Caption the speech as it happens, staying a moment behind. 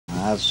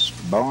I was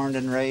born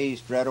and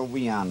raised right over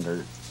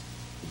yonder.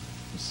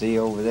 You see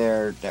over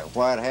there, that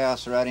white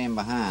house right in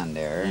behind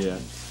there. Yeah.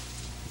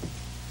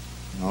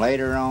 And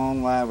later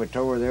on, why, we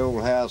tore the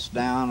old house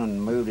down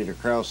and moved it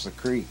across the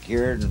creek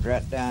here and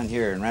right down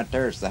here. And right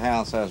there's the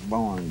house I was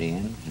born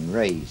in and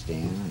raised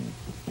in. And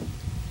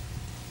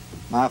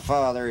my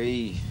father,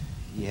 he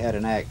had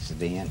an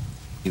accident.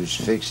 He was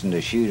fixing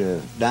to shoot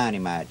a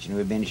dynamite. You know,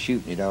 we'd been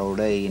shooting it all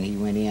day, and he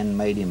went in and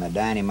made him a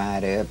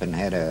dynamite up and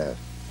had a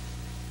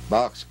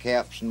box of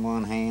caps in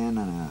one hand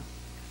and a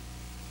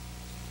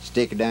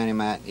stick of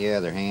dynamite in the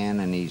other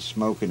hand, and he's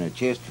smoking a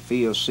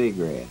Chesterfield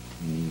cigarette.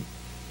 And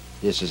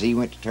just as he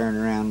went to turn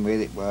around with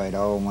it, well, it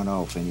all went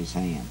off in his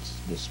hands.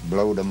 Just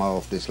blowed them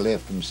off, just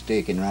left them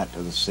sticking right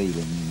to the ceiling,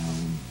 you know.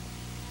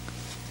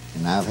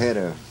 And I've had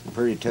a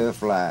pretty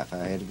tough life. I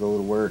had to go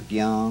to work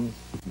young.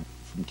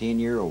 From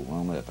 10-year-old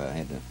on up,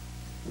 I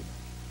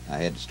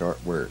had to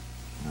start work.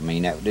 I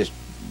mean, that was just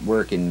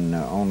working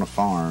on the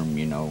farm,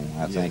 you know.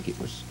 I think it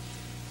was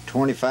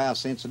 25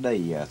 cents a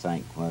day, I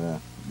think, what I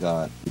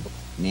got.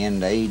 And then at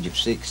the age of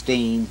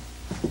 16,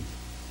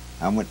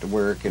 I went to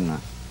work in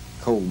the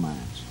coal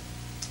mines,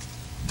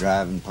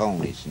 driving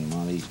ponies in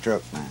one of these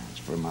truck mines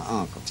for my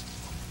uncle.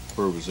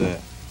 Where was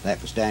that?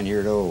 That was down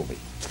here at Olby,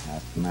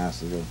 at the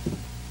mouth of the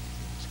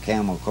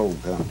Camel Coal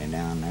Company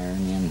down there.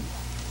 And then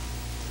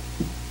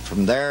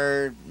from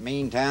there,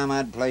 meantime,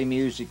 I'd play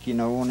music, you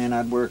know, and then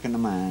I'd work in the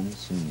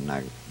mines. And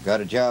I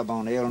got a job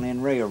on the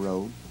L&N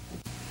Railroad.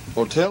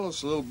 Well, tell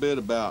us a little bit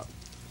about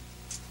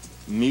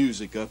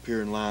music up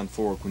here in Line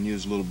Fork when you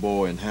was a little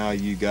boy and how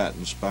you got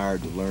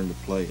inspired to learn to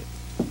play it.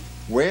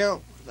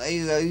 Well,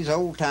 these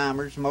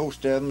old-timers,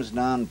 most of them's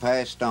done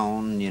passed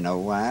on, you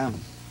know. I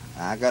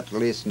got to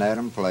listen to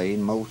them play,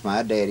 and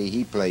my daddy,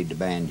 he played the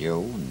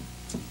banjo, and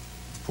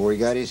before he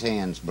got his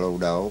hands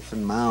blowed off,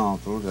 and my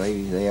uncles,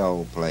 they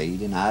all played,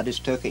 and I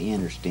just took an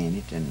interest in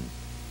it. And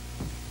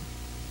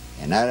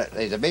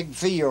there's a big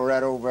field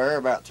right over there,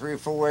 about 3 or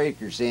 4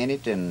 acres in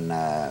it, and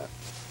I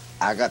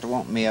got to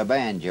want me a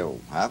banjo.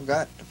 I've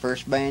got the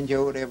first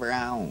banjo that ever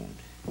I owned,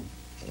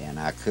 and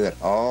I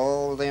cut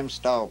all them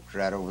stalks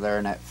right over there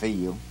in that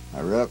field.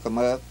 I ruck them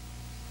up,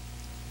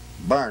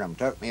 burnt them.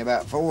 Took me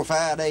about 4 or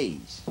 5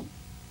 days.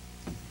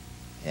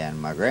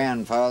 And my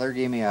grandfather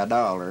gave me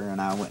 $1,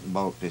 and I went and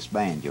bought this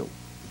banjo.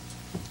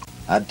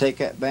 I'd take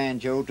that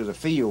banjo to the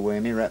field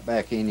with me right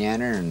back in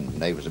yonder, and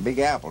there was a big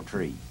apple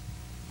tree.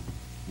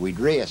 We'd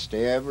rest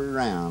every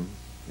round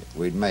that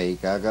we'd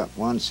make. I got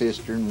one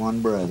sister and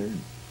one brother.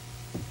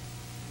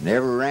 And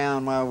every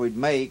round while we'd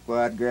make, well,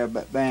 I'd grab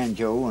that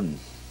banjo and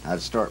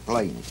I'd start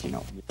playing it, you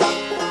know.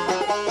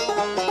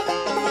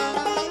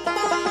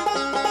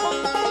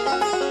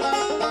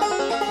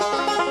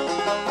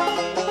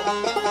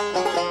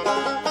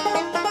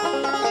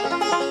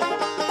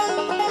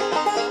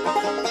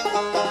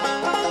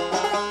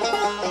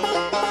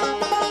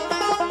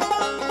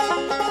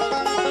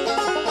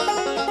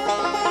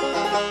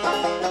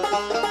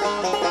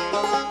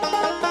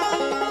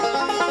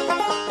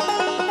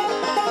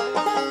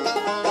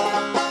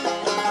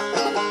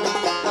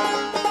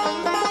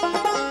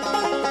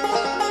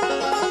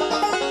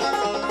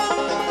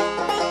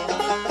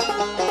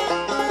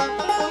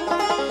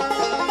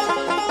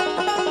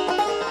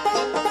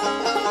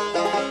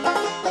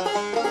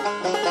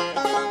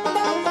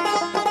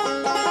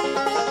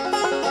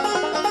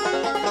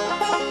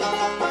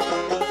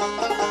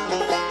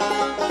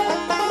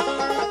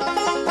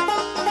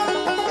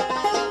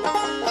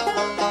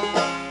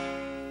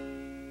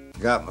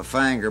 Got my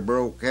finger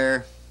broke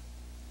there.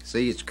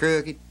 See, it's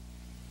crooked.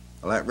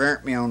 Well, that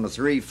burnt me on the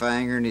 3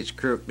 finger, and it's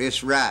crooked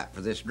this right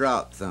for this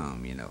drop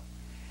thumb, you know.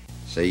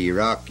 So you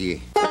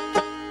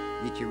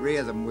get your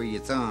rhythm with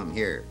your thumb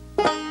here.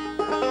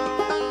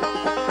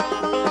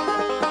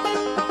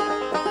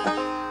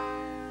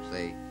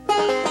 See?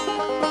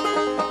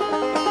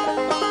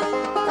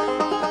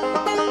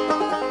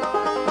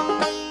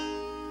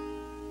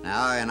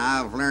 Now, and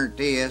I've learned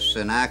this,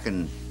 and I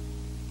can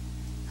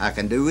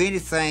do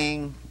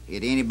anything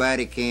that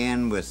anybody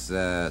can with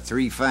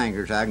 3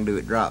 fingers. I can do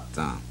it drop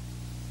thumb.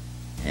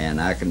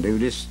 And I can do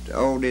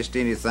just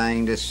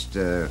anything,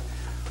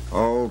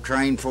 old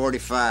Train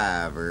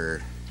 45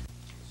 or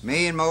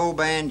me and my old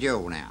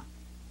banjo now.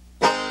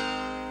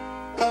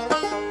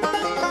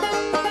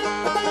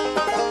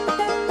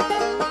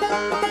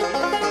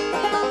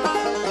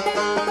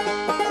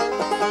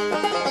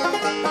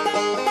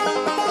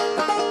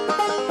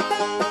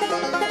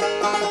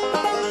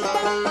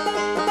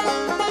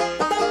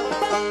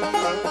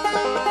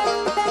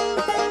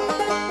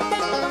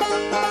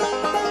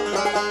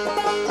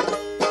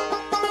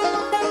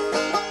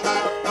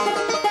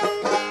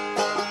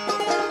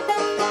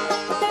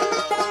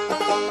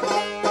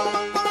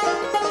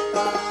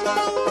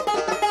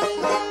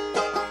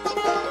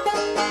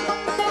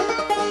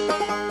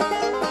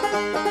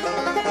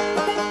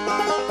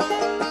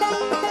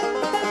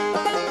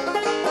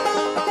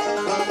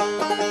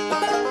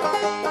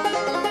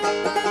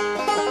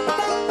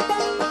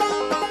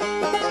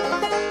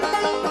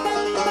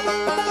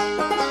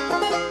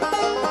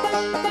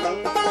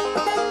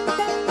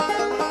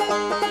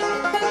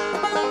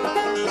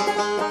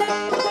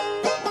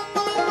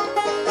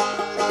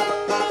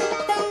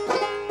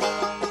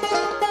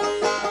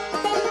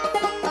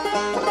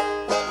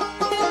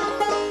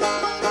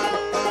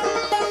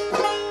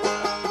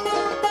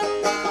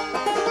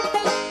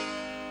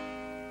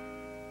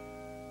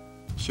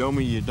 Show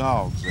me your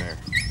dogs there.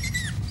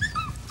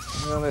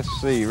 Well, let's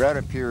see. Right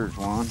up here's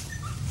one.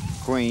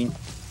 Queen.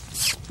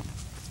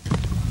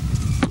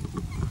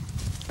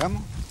 Come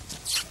on.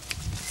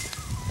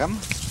 Come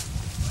on.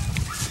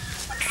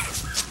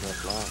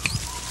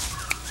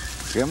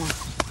 Come on.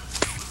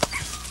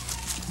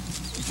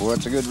 Boy,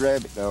 it's a good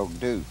rabbit dog,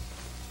 too.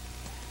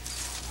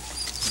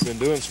 You've been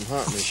doing some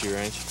hunting this year,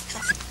 ain't you?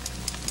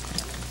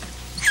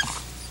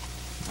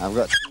 I've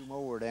got 2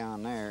 more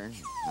down there.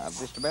 I've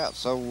just about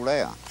sold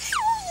out.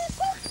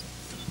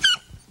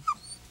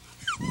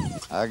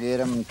 I get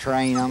them,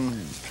 train them,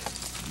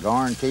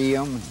 guarantee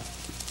them.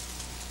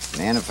 And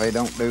then if they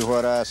don't do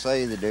what I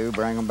say they do,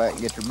 bring them back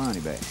and get their money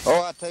back.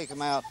 Oh, I take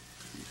them out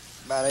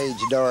about age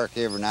dark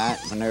every night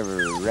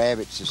whenever the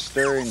rabbits is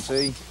stirring,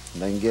 see?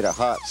 They can get a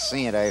hot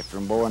scent after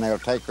them, boy, and they'll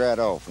take right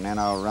off. And then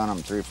I'll run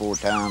them 3 or 4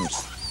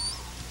 times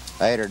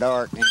after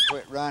dark, and then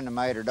quit running them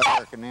after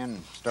dark, and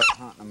then start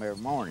hunting them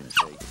every morning,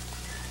 see?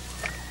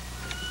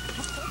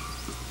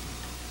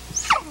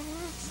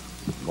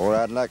 Boy,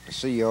 I'd like to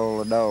see all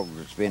the dogs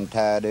that's been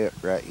tied up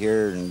right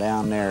here and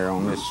down there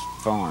on this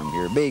farm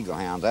here. Beagle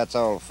hounds, that's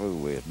all I fool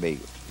with,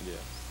 beagles. Yeah.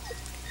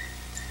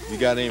 You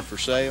got any for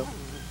sale?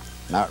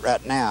 Not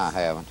right now, I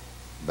haven't,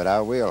 but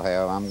I will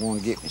have. I'm going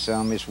to get me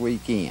some this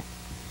weekend.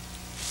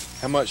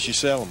 How much you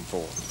sell them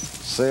for?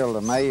 Sell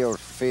the males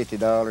for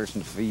 $50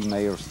 and the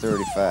females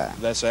 $35.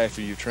 That's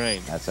after you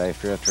train. That's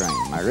after I train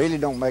them. I really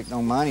don't make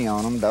no money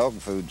on them. Dog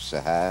food's so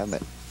high,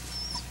 but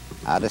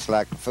I just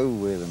like to fool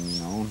with them, you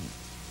know.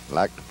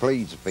 Like to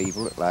please the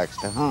people that likes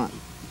to hunt.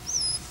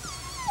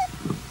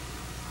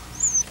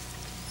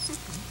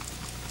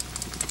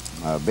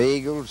 My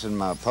beagles and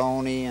my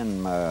pony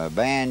and my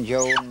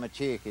banjo and my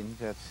chickens,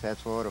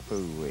 that's what I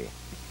fool with.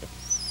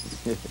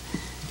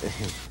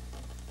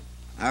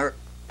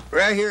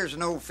 Right here's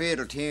an old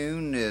fiddle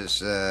tune.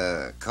 Is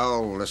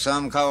called,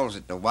 some calls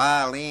it the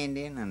Wild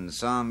Indian, and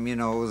some, you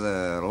know,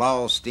 the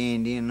Lost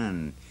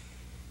Indian,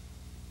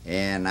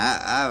 and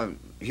I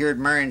heard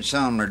Marion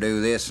Sumner do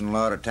this, and a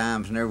lot of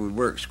times whenever we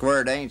work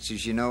square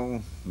dances, you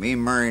know, me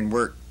and Marion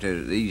worked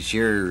these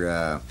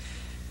here,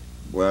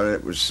 well,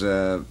 it was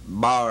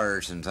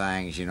bars and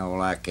things, you know,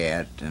 like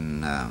that,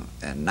 and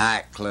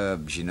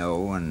nightclubs, you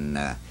know,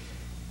 and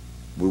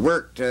we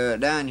worked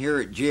down here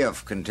at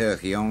Jeff,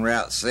 Kentucky, on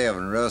Route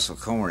 7, Russell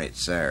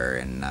Cornets there,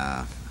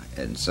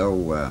 and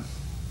so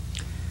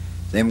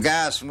them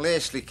guys from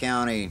Leslie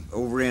County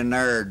over in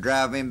there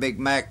drive in big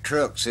Mack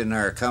trucks in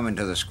there coming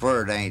to the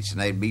square dance,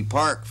 and they'd be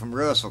parked from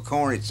Russell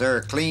Cornets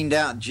there, cleaned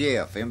out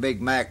Jeff in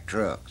big Mack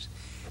trucks.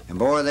 And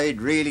boy, they'd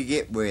really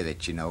get with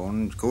it, you know.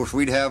 And of course,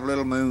 we'd have a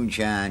little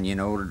moonshine, you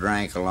know, to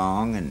drink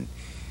along, and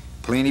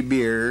plenty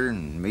beer.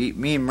 And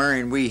me and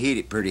Marion, we hit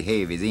it pretty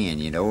heavy then,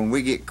 you know. And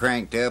we get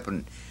cranked up,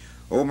 and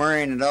old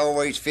Marion would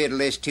always fiddle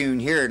this tune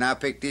here, and I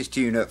picked this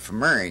tune up from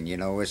Marion, you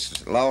know.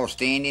 It's Lost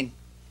Indian.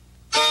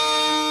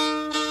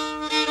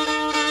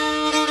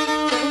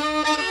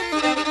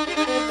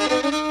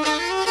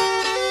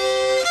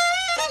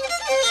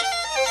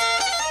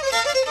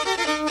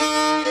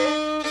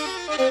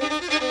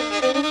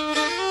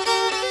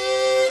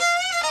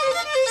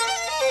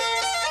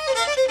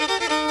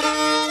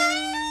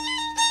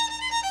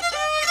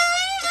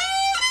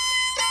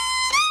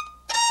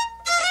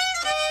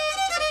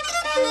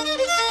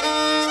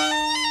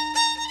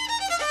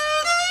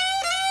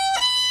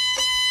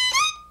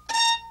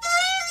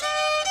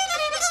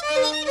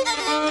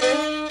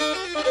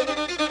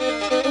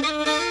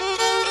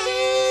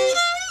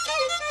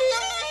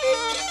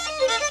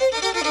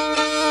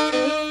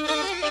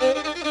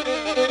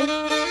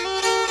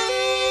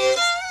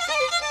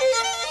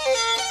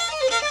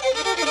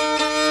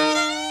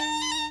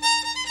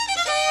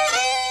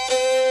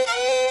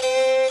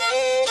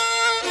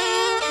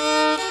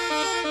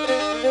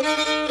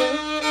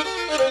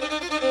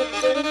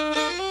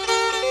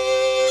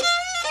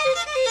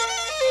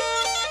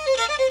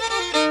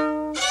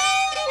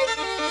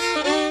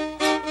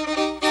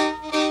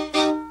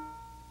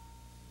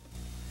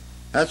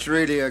 That's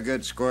really a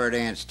good square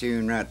dance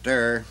tune right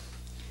there.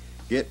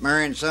 Get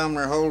Marion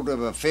Sumner hold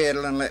of a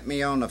fiddle and let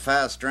me on the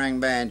 5-string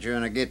banjo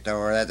and a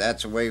guitar.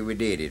 That's the way we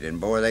did it. And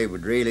boy, they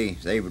would really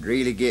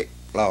get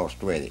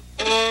lost with it.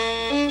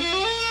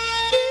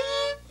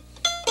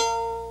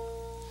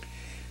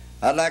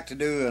 I'd like to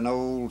do an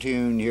old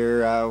tune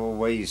here. I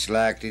always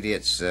liked it.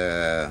 It's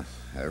a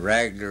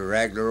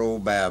regular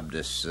old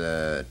Baptist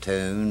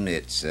tune.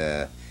 It's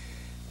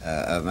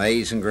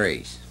Amazing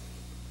Grace.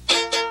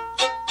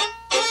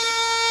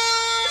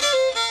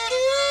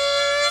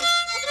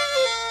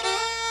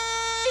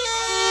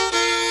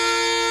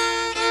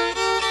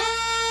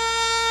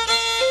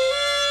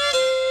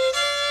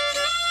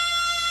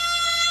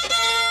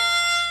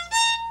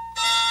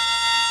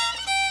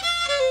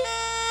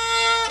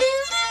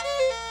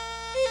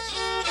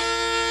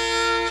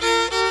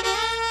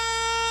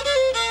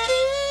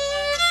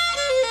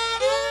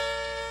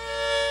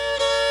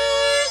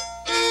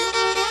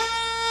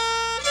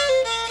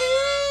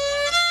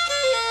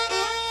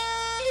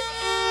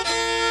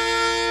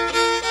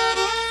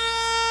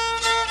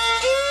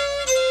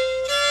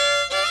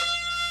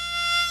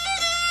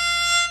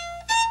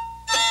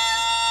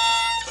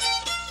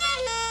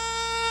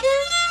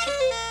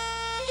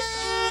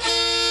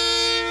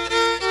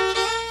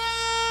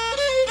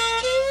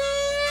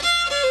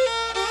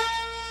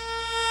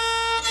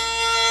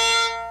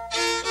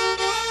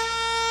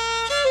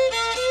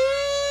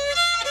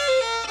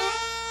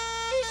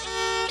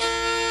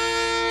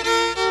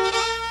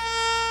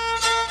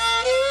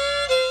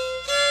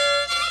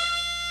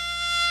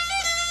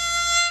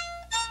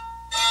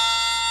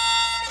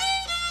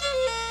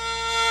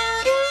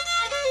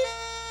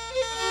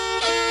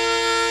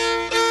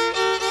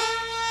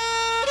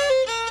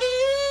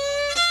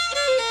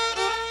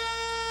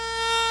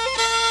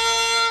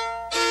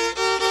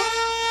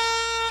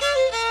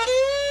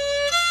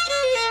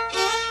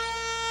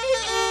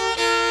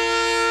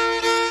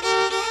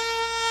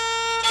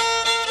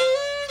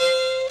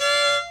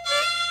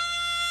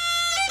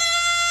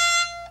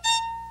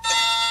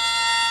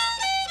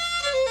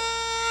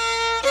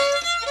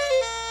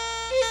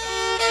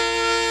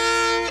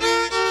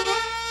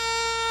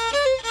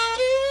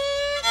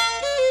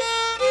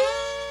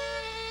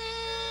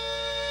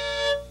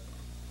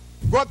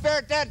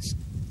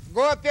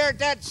 Go up there at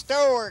that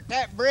store.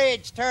 That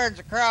bridge turns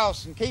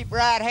across, and keep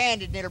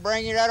right-handed, and it'll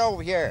bring you right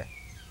over here.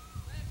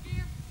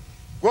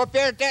 Go up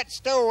there at that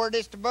store,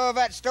 just above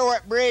that store.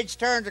 That bridge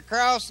turns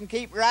across, and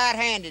keep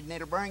right-handed, and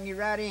it'll bring you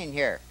right in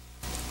here.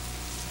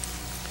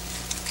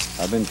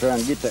 I've been trying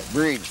to get that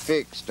bridge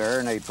fixed there,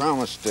 and they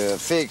promised to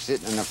fix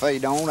it, and if they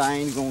don't, I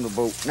ain't going to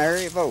vote.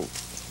 Nary vote.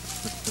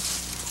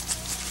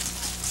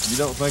 You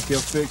don't think they'll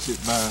fix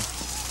it by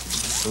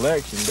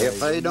election day? If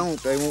they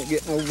don't, they won't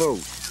get no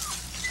vote.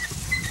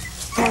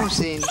 Come on,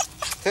 Cindy.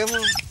 Come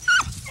on.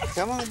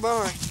 Come on,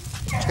 boy.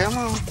 Come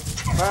on,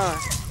 boy.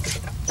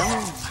 Come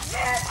on.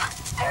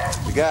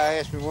 The guy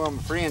asked me, one of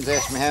my friends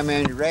asked me how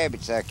many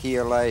rabbits I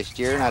killed last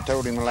year, and I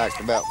told him I liked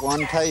about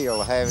one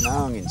tail having an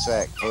onion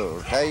sack full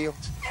of tail.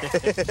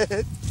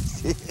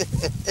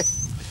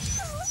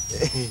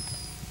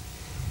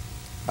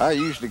 I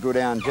used to go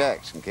down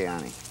Jackson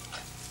County.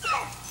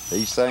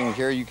 These things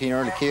here, you can't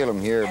hardly kill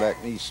them here back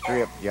in these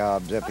strip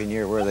jobs up in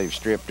here where they've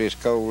stripped this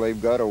coal.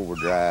 They've got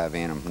overdrive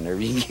in them. Whenever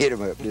you can get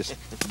them up,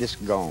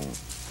 just gone.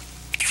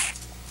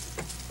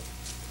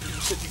 You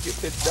said you get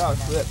 $50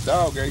 for that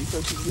dog there. You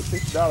think you can get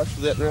 $50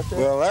 for that right there?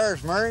 Well,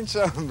 there's Marion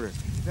Sumner.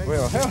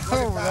 Well,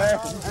 hello over there.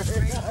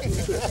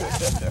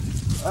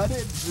 I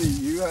didn't see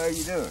you. How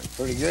you doing?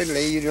 Pretty good,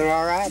 Lee. You doing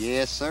all right?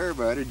 Yes, sir,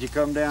 buddy. Did you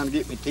come down to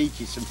get me to teach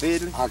you some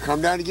fiddling? I'll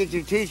come down to get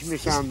you to teach me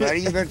something,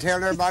 buddy. You better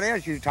tell everybody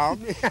else you taught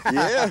me.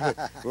 Yeah.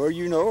 Well,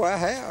 you know I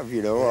have,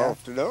 Yeah.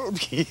 off the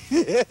note.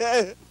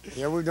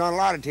 Yeah, we've done a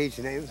lot of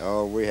teaching him.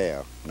 Oh, we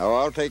have. No,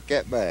 I'll take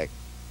that back.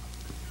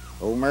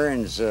 Old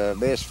Marion's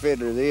best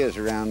fiddler there is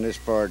around this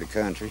part of the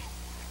country.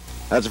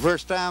 That's the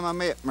first time I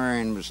met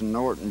Marion was in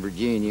Norton,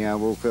 Virginia. I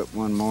woke up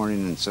one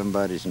morning and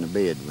somebody's in the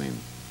bed with him.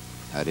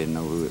 I didn't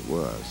know who it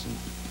was. And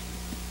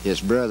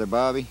his brother,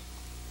 Bobby,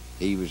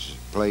 he was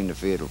playing the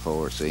fiddle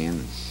for us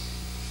then.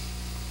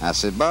 I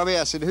said, Bobby,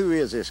 who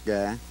is this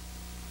guy?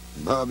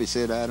 And Bobby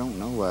said, I don't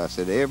know. I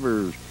said,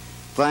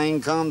 everything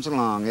comes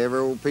along, every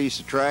old piece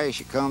of trash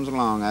that comes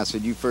along. I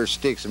said, you first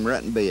sticks him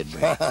right in bed,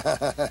 man.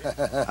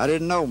 I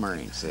didn't know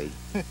Marion, see.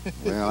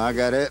 Well, I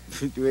got up,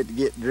 went to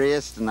get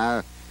dressed, and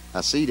I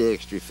see the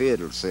extra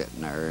fiddle sitting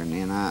there, and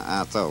then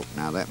I thought,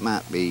 now that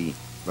might be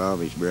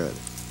Bobby's brother.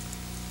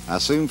 I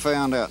soon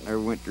found out and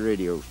never went to the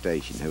radio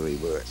station who he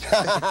was.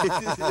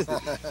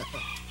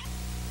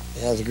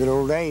 That's a good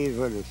old days,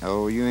 wasn't it?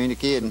 Oh, you ain't a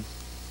kidding.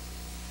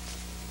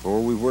 Boy,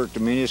 we've worked a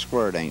many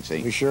square dance,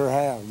 ain't We sure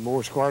have.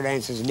 More square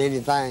dances than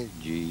anything.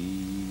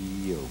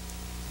 Gee-oh.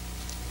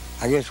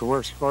 I guess we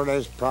worked square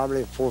dances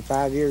probably 4 or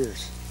 5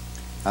 years.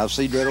 I've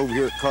seen that over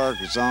here at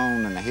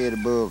Carcassonne and the head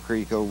of Bull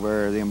Creek over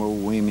there. Them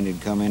old women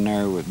would come in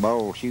there with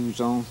ball shoes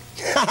on.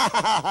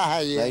 Yeah.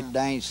 They'd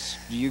dance.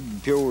 You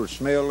could pure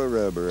smell the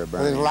rubber.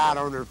 There's light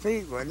on their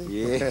feet, wasn't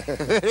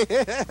it?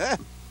 Yeah.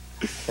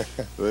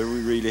 Well,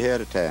 we really had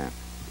a time.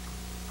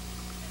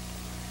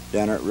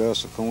 Down there at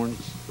Russell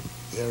Corners.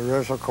 Yeah,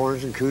 Russell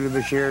Corners and Kuda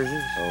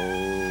Basherzes. Oh,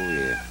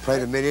 yeah.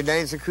 Played a mini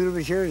dance at Kuda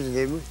Basherzes,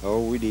 didn't we?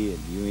 Oh, we did.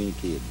 You ain't a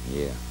kid.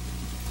 Yeah.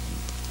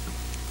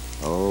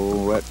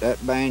 Oh,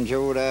 that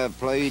banjo that I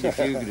played, if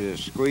you could have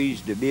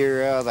squeezed the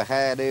beer out of the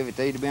hide of it,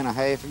 they'd have been a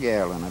half a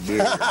gallon of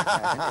beer.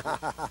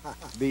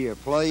 Be a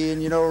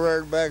playing,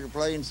 right back of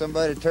playing,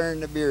 somebody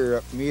turned the beer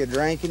up, me a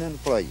drinking and a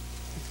playing.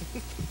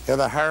 Yeah,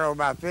 the hair on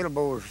my fiddle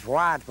bow was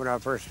white when I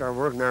first started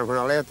working there. When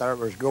I left there, it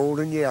was gold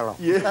and yellow.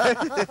 Yeah.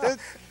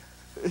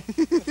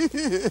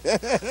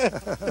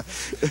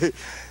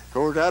 Of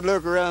course, I'd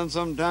look around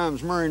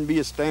sometimes, Marion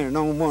be standing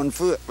on one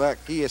foot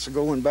like this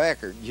going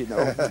backwards,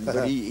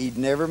 but he'd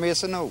never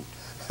miss a note.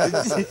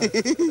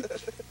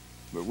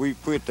 But we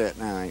quit that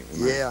now, ain't we,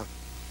 Marion? Yeah.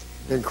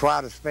 Been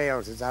quite a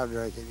spell since I've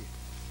drinking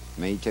it.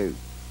 Me too.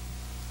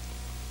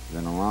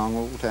 Been a long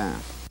old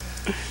time.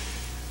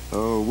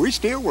 Oh, we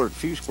still work a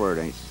few square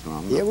dances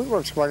long. Yeah, we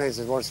work square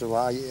dances once in a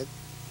while yet.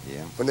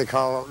 Yeah. When they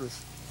call on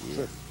us.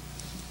 Yeah.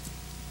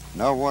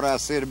 No, what I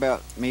said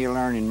about me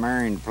learning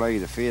Marion to play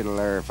the fiddle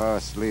there, if I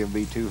was to live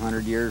be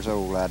 200 years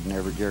old, I'd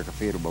never jerk a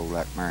fiddle bow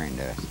like Marion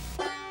does.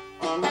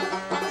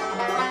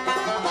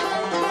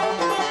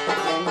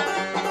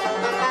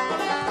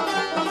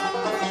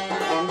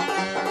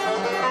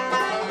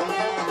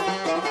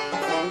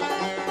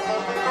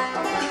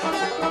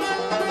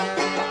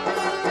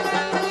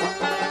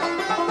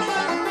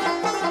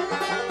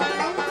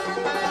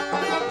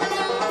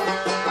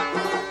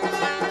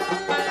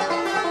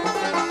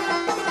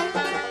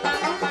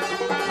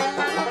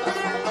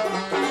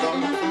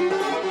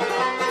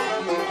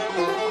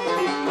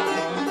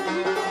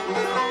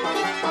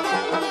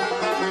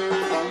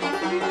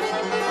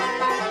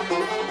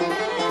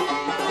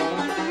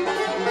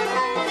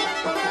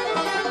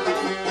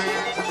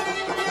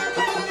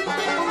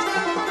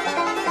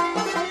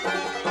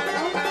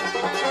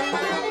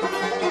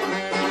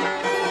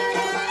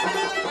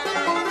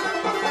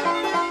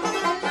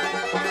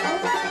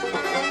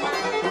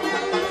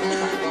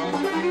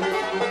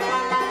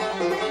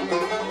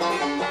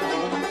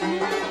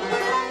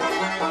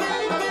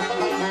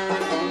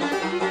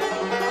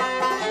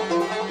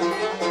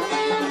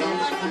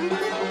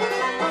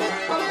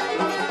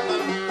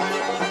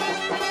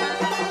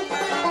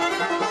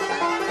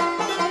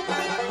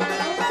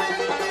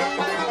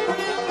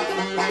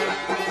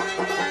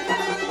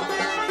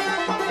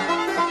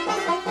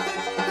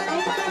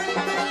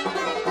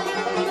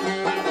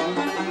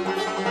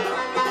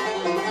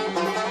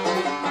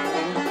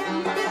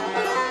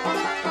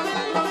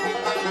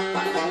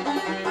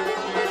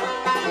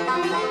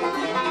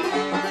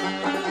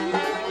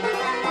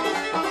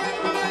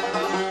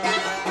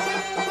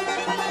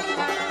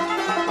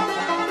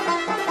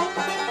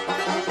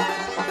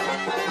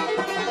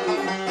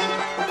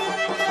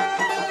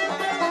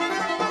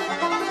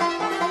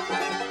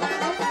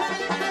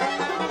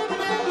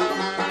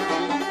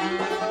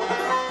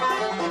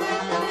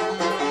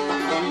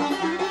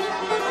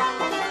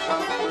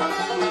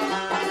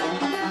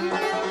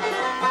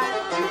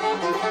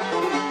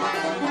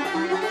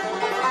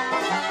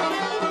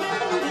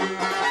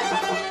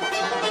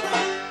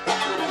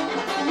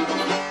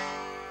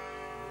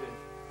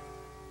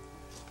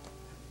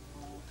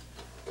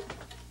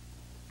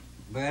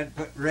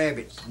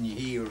 pipes in your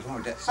heels,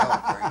 won't that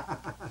soft break?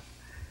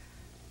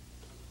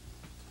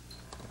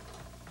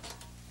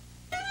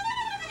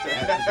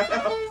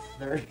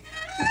 There.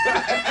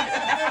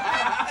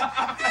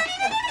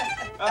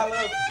 I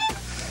love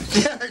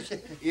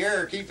it.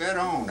 Yeah, keep that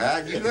on.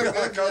 You look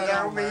good. Go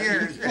down my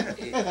ears.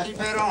 Keep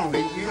that on.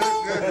 You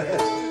look good.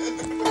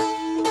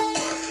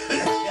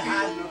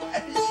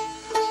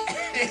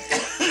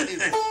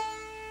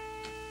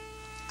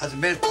 That's the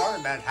best part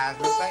about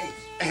hiding my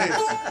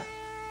face.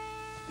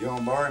 You want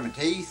to borrow my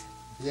teeth?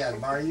 Yeah,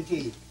 borrow your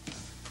teeth.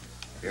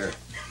 Here.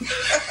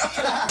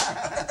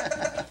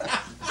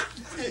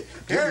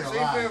 Here, see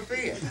if it'll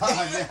fit.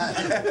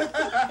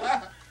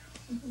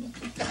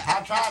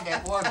 I tried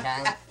that one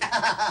time.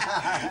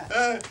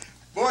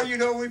 Boy, you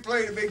know, we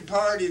played a big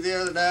party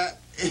the other night.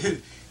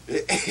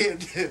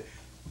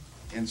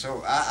 And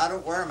so I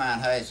don't wear mine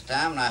half the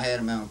time, and I had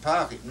them in my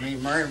pocket. And me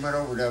and Marion went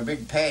over to a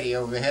big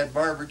patio. They had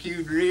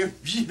barbecued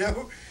ribs, you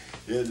know.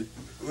 And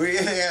we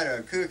had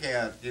a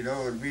cookout, you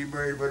know, and me and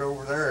Marion went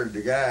over there, and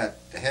the guy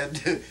had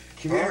the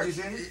Community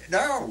center?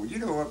 No, you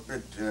know, up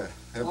at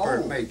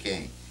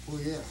Maycane. Oh,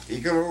 yeah.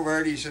 He come over there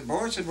and he said,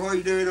 "Boy," I said, "what are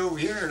you doing over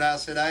here?" And I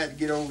said, "I had to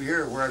get over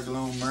here where I was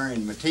alone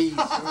Marion my teeth."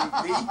 So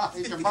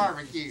It's a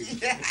barbecue.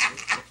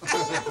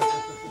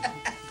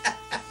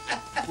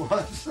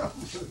 What's up?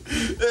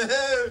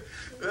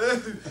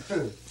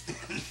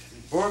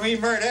 Boy, me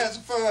and Marion had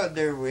some fun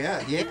there, we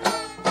had. Yeah.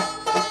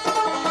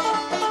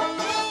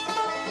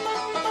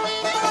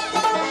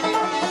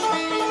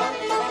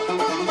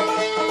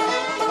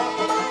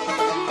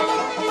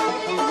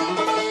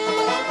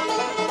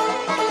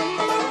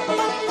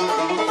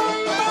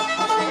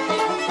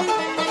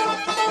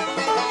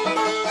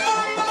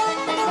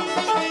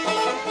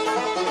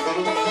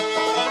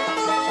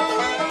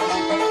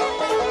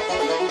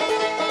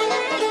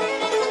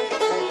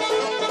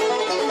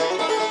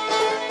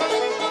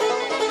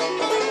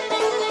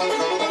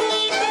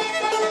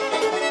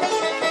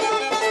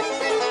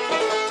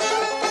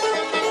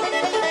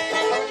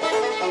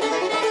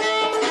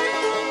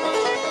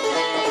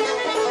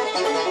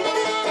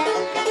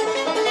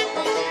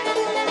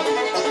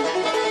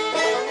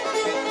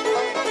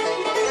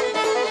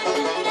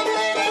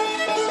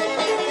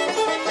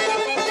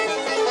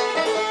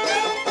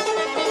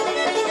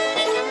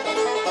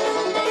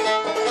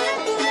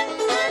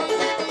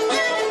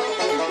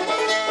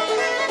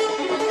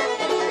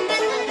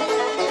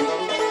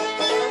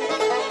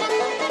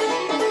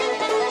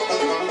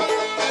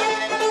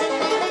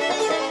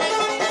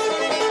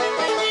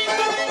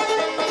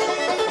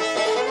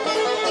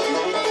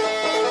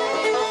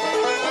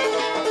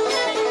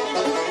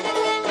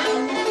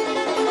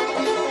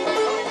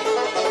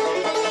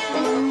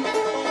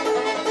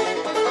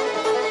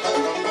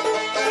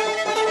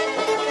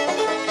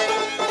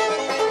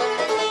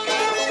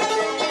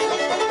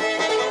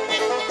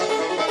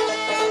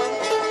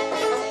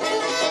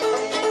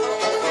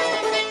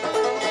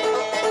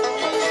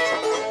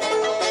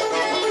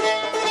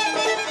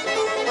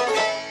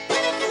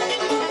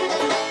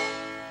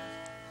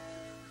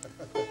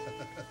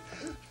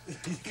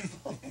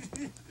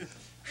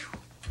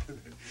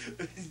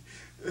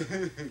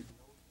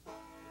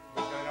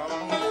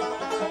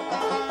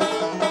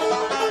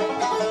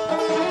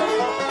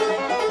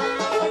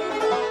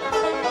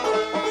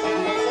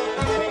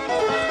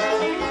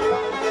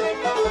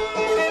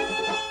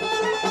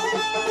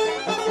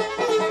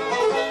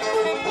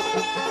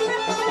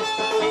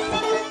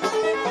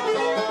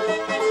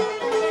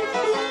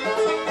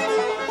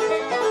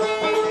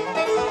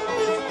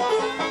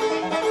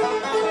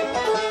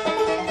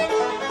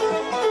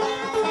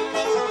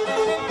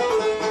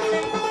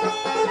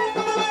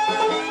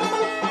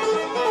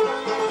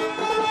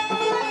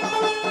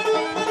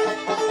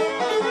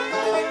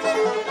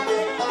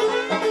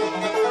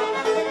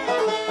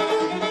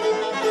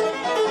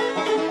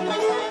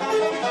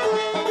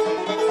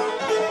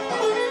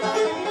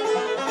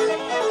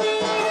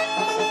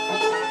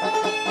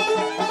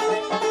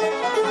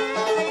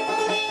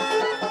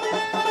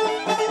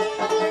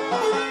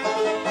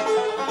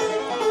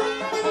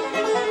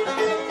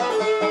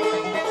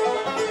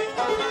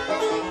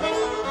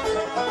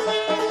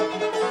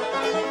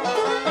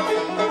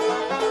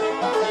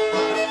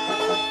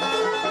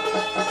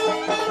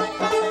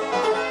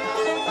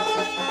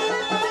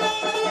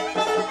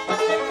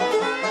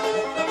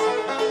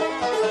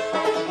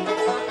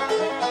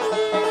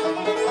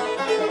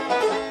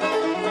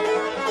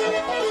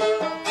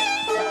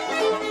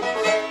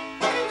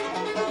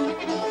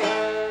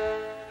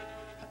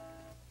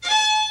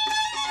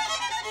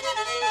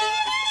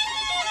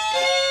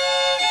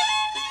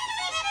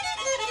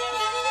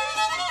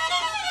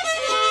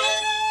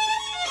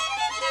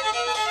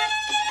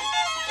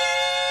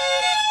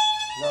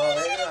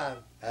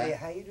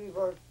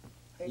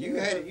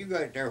 You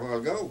got it there a while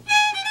ago.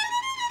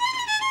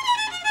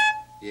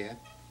 Yeah.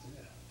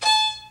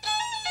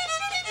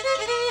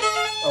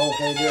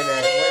 Okay, do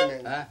that. Wait a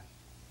minute. Huh?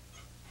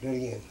 Do it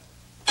again.